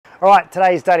All right,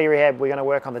 today's daily rehab, we're going to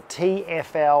work on the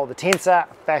TFL, the tensor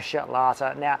fascia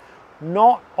lata. Now,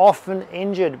 not often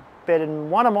injured, but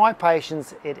in one of my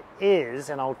patients it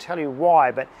is, and I'll tell you why.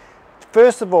 But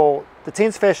first of all, the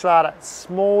tensor fascia lata,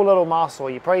 small little muscle.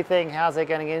 You probably think, how's that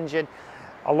getting injured?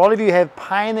 A lot of you have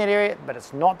pain in that area, but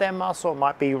it's not that muscle. It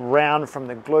might be round from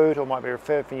the glute, or it might be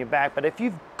referred from your back. But if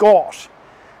you've got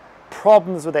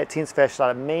problems with that tensor fascia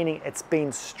lata, meaning it's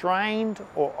been strained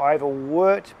or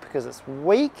overworked because it's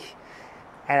weak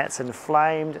and it's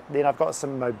inflamed, then I've got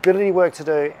some mobility work to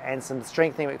do and some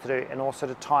strengthening work to do, and also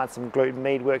to tie in some glute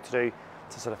med work to do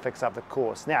to sort of fix up the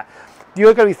course. Now,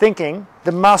 you're going to be thinking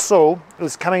the muscle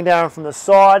is coming down from the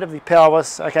side of the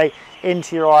pelvis, okay,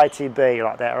 into your ITB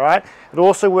like that, right? It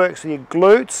also works with your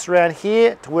glutes around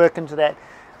here to work into that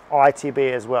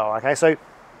ITB as well, okay? So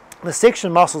the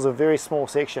section muscles are a very small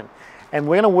section, and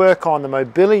we're going to work on the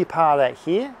mobility part of that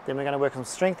here. Then we're going to work on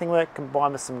strengthening work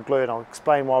combined with some glute, and I'll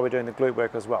explain why we're doing the glute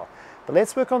work as well. But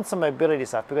let's work on some mobility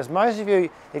stuff, because most of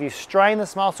you, if you strain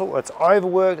this muscle or it's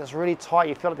overworked, it's really tight,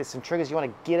 you feel like there's some triggers, you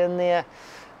want to get in there,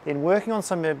 then working on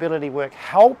some mobility work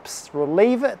helps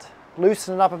relieve it,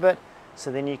 loosen it up a bit,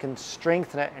 so then you can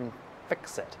strengthen it and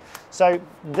fix it. So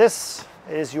this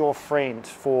is your friend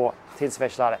for tensor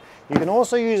fascia lata. You can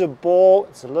also use a ball.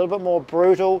 It's a little bit more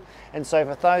brutal, and so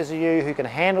for those of you who can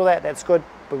handle that, that's good.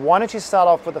 But why don't you start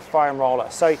off with a foam roller?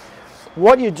 So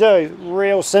what you do,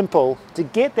 real simple, to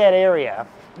get that area,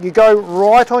 you go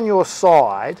right on your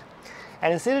side,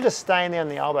 and instead of just staying there on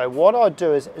the elbow, what I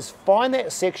do is find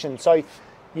that section. So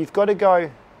you've got to go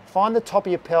find the top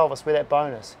of your pelvis where that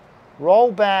bone is.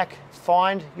 Roll back,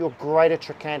 find your greater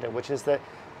trochanter, which is the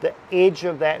edge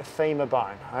of that femur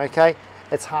bone, okay?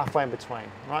 It's halfway in between,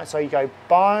 right? So you go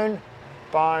bone,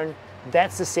 bone,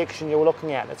 that's the section you're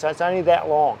looking at. So it's only that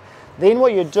long. Then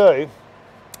what you do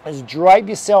is drape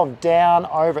yourself down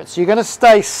over it. So you're going to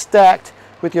stay stacked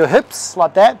with your hips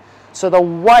like that. So the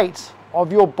weight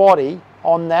of your body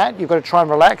on that, you've got to try and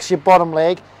relax your bottom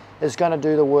leg, is going to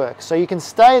do the work. So you can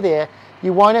stay there.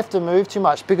 You won't have to move too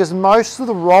much, because most of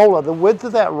the roller, the width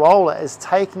of that roller is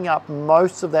taking up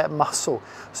most of that muscle.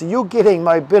 So you're getting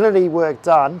mobility work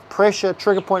done, pressure,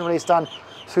 trigger point release done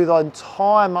through the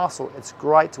entire muscle. It's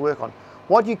great to work on.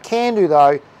 What you can do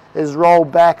though is roll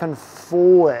back and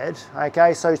forward,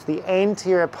 okay, so to the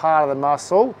anterior part of the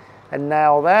muscle and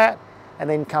nail that, and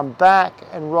then come back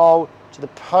and roll to the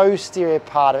posterior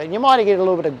part of it. And you might get a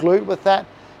little bit of glute with that,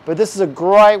 but this is a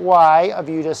great way of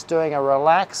you just doing a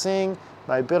relaxing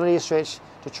mobility stretch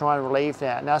to try and relieve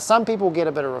that. Now, some people get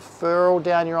a bit of referral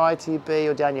down your ITB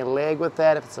or down your leg with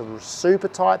that. If it's a super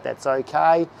tight, that's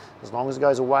okay, as long as it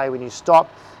goes away when you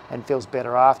stop and feels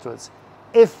better afterwards.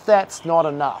 If that's not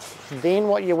enough, then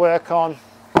what you work on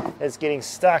is getting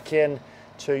stuck in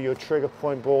to your trigger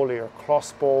point ball or your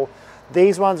cross ball.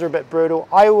 These ones are a bit brutal.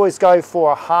 I always go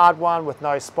for a hard one with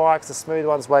no spikes. The smooth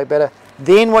one's way better.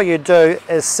 Then what you do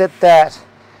is sit that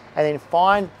and then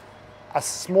find a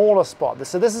smaller spot.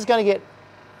 So this is going to get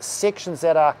sections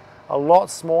that are a lot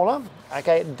smaller,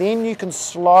 okay? Then you can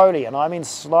slowly, and I mean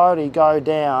slowly, go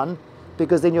down,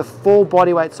 because then your full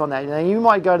body weight's on that. Now you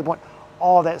might go to the point,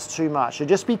 oh, that's too much. So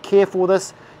just be careful with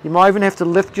this. You might even have to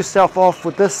lift yourself off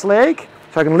with this leg.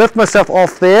 So I can lift myself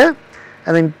off there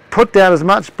and then put down as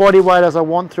much body weight as I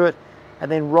want through it, and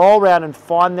then roll around and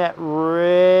find that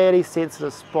really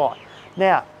sensitive spot.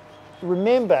 Now,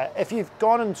 remember, if you've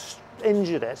gone and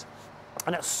injured it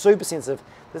and it's super sensitive,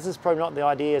 this is probably not the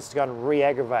idea, is to go and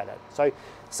re-aggravate it. So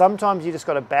sometimes you just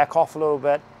got to back off a little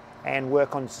bit and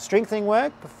work on strengthening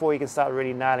work before you can start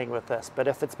really nailing with this. But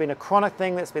if it's been a chronic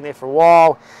thing that's been there for a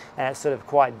while and it's sort of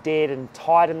quite dead and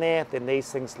tight in there, then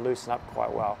these things loosen up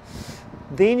quite well.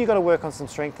 Then you've got to work on some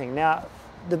strengthening. Now,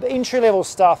 the entry-level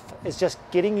stuff is just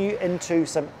getting you into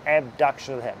some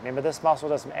abduction of the hip. Remember, this muscle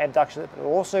does some abduction of the hip, but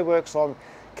it also works on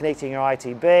connecting your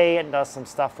ITB and does some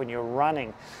stuff when you're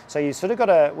running. So you sort of got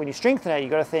to, when you strengthen it,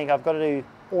 you've got to think, I've got to do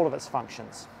all of its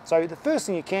functions. So the first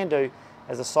thing you can do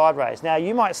is a side raise. Now,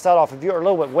 you might start off, if you're a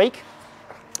little bit weak,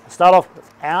 start off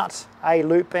without a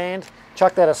loop band,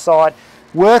 chuck that aside,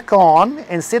 work on,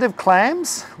 instead of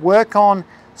clams, work on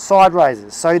side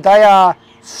raises. So they are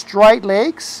straight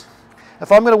legs.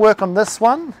 If I'm going to work on this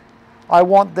one, I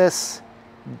want this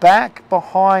back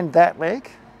behind that leg,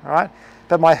 all right,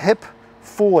 but my hip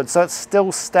forward, so it's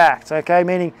still stacked, okay,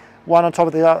 meaning one on top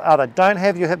of the other. Don't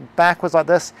have your hip backwards like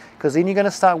this, because then you're going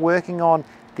to start working on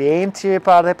the anterior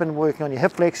part of the hip and working on your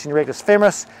hip flexion, your rectus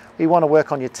femoris. You want to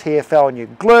work on your TFL and your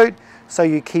glute, so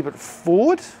you keep it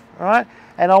forward, all right,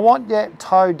 and I want that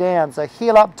toe down, so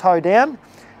heel up, toe down.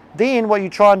 Then what you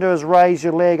try and do is raise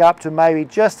your leg up to maybe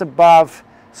just above,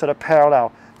 sort of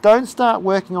parallel. don't start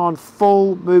working on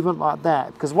full movement like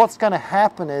that, because what's going to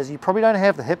happen is you probably don't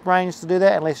have the hip range to do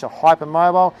that unless you're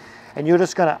hypermobile, and you're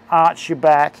just going to arch your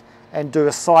back and do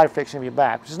a side flexion of your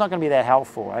back, which is not going to be that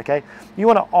helpful, okay? You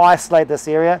want to isolate this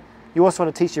area. You also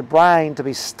want to teach your brain to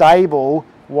be stable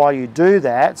while you do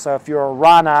that. So if you're a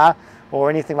runner or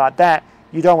anything like that,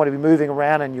 you don't want to be moving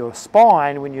around in your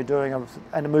spine when you're doing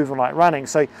a movement like running.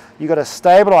 So you've got to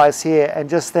stabilize here and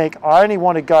just think, I only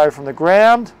want to go from the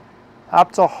ground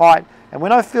up to height. And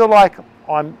when I feel like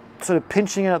I'm sort of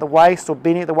pinching in at the waist or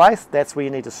bending at the waist, that's where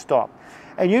you need to stop.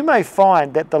 And you may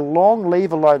find that the long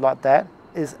lever load like that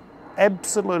is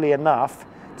absolutely enough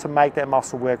to make that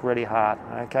muscle work really hard,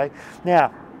 okay?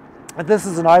 Now, if this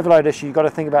is an overload issue, you've got to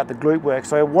think about the glute work.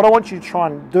 So what I want you to try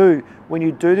and do when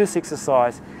you do this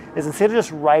exercise is, instead of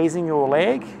just raising your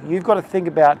leg, you've got to think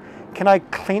about, can I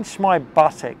clench my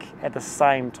buttock at the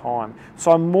same time?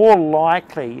 So I'm more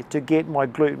likely to get my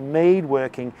glute med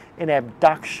working in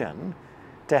abduction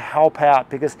to help out,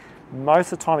 because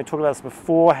most of the time, we talked about this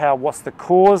before, what's the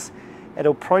cause?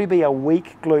 It'll probably be a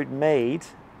weak glute med,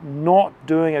 not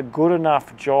doing a good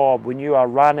enough job when you are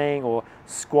running or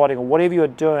squatting or whatever you're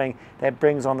doing that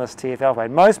brings on this TFL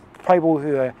pain. Most people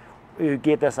who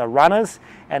get this are runners,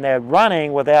 and they're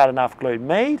running without enough glute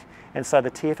med, and so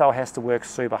the TFL has to work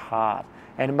super hard,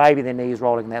 and maybe their knees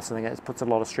rolling, and that's something that puts a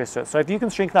lot of stress to it. So if you can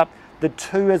strengthen up the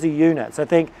two as a unit, so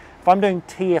think, if I'm doing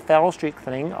TFL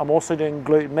strengthening, I'm also doing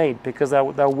glute med, because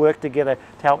they'll work together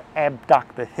to help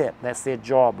abduct the hip. That's their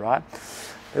job, right?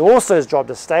 It also is job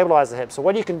to stabilize the hip. So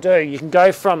what you can do, you can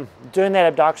go from doing that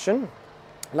abduction.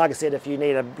 Like I said, if you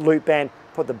need a loop band,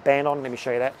 put the band on. Let me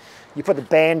show you that. You put the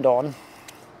band on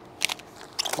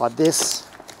like this,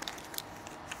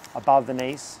 above the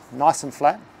knees, nice and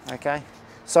flat, okay?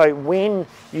 So when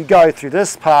you go through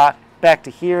this part, back to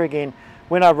here again,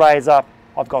 when I raise up,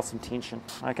 I've got some tension,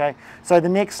 okay? So the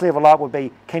next level up would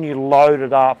be, can you load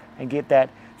it up and get that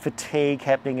fatigue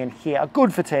happening in here, a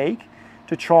good fatigue,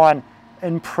 to try and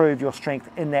improve your strength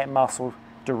in that muscle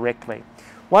directly.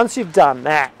 Once you've done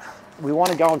that, we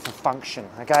want to go into function,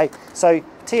 okay? So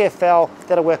TFL,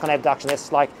 that'll work on abduction.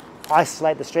 That's like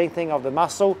isolate the strengthening of the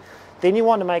muscle. Then you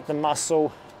want to make the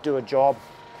muscle do a job,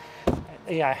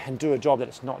 and do a job that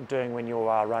it's not doing when you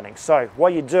are running. So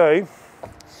what you do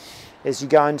is you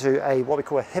go into what we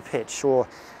call a hip hitch, or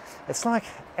it's like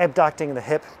abducting the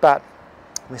hip, but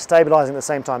we're stabilizing at the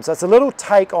same time. So it's a little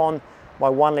take on my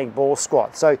one leg ball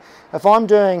squat. So if I'm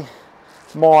doing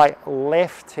my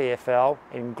left TFL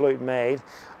in glute med,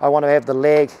 I want to have the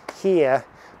leg here,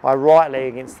 my right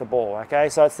leg against the ball, okay?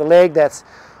 So it's the leg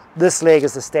this leg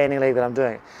is the standing leg that I'm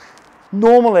doing.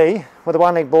 Normally, with a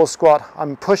one leg ball squat,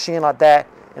 I'm pushing in like that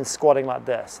and squatting like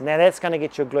this. Now that's going to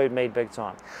get your glute med big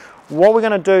time. What we're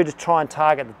going to do to try and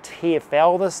target the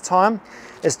TFL this time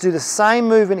is do the same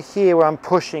movement here where I'm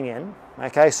pushing in,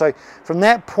 okay? So from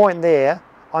that point there,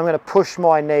 I'm going to push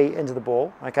my knee into the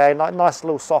ball, okay? Nice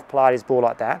little soft Pilates ball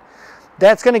like that.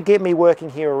 That's going to get me working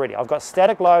here already. I've got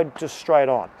static load just straight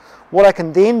on. What I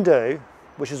can then do,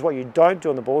 which is what you don't do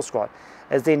on the ball squat,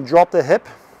 is then drop the hip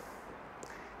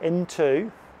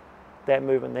into that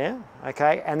movement there,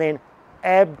 okay? And then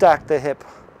abduct the hip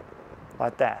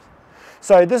like that.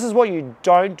 So this is what you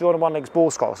don't do on a one leg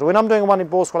ball squat. So when I'm doing a one leg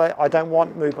ball squat, I don't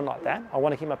want movement like that. I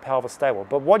want to keep my pelvis stable.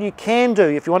 But what you can do,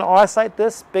 if you want to isolate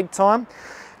this big time,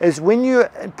 is when you're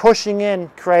pushing in,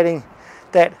 creating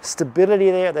that stability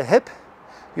there at the hip,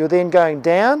 you're then going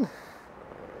down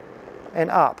and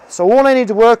up. So all I need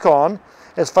to work on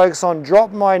is focus on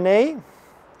drop my knee,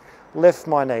 lift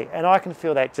my knee, and I can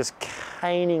feel that just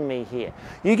caning me here.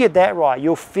 You get that right,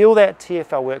 you'll feel that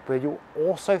TFL work, but you'll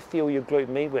also feel your glute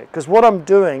med work. Because what I'm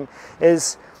doing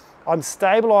is I'm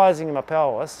stabilizing my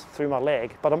pelvis through my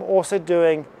leg, but I'm also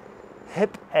doing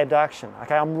hip abduction.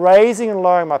 Okay, I'm raising and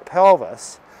lowering my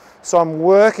pelvis, so I'm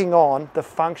working on the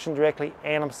function directly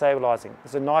and I'm stabilizing.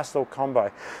 It's a nice little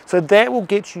combo. So that will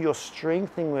get you your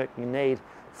strengthening work you need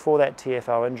for that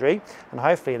TFL injury, and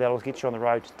hopefully that'll get you on the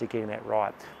road to getting that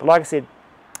right. But like I said,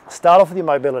 start off with your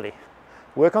mobility,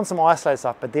 work on some isolated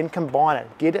stuff, but then combine it,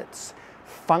 get its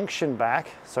function back.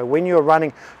 So when you're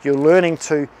running, you're learning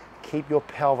to keep your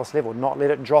pelvis level, not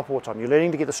let it drop all the time. You're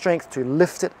learning to get the strength to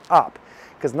lift it up,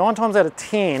 because 9 times out of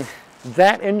 10,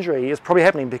 that injury is probably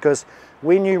happening because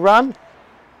when you run,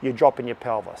 you're dropping your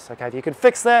pelvis. Okay, if you can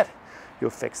fix that, you'll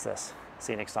fix this.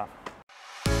 See you next time.